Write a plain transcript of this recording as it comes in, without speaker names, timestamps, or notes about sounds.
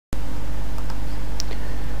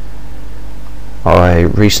I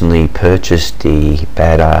recently purchased the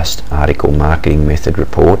Badass Article Marketing Method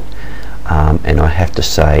report, and I have to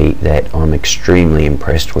say that I'm extremely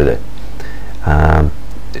impressed with it.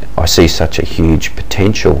 I see such a huge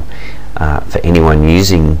potential for anyone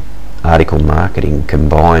using article marketing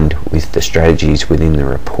combined with the strategies within the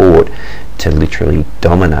report to literally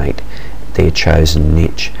dominate their chosen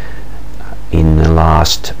niche. In the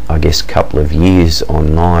last, I guess, couple of years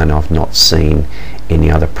online, I've not seen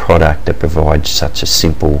any other product that provides such a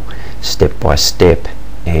simple step-by-step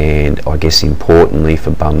and, I guess importantly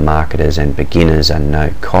for BAMM marketers and beginners, a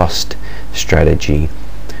no-cost strategy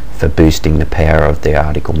for boosting the power of their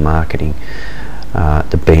article marketing.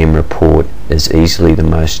 The BAMM report is easily the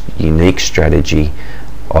most unique strategy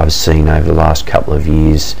I've seen over the last couple of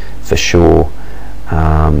years for sure,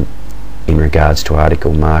 in regards to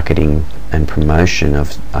article marketing and promotion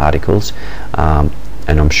of articles,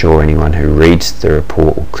 and I'm sure anyone who reads the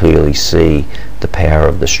report will clearly see the power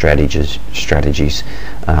of the strategies.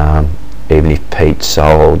 Even if Pete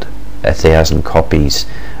sold 1,000 copies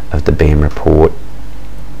of the BAMM report,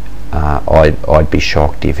 I'd be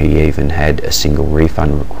shocked if he even had a single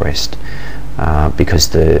refund request, because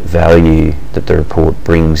the value that the report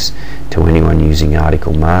brings to anyone using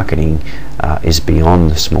article marketing is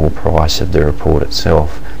beyond the small price of the report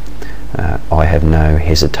itself. I have no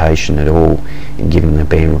hesitation at all in giving the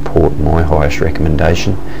BAMM report my highest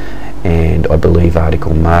recommendation, and I believe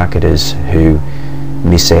article marketers who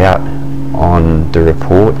miss out on the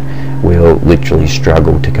report will literally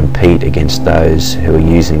struggle to compete against those who are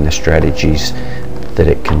using the strategies that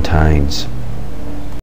it contains.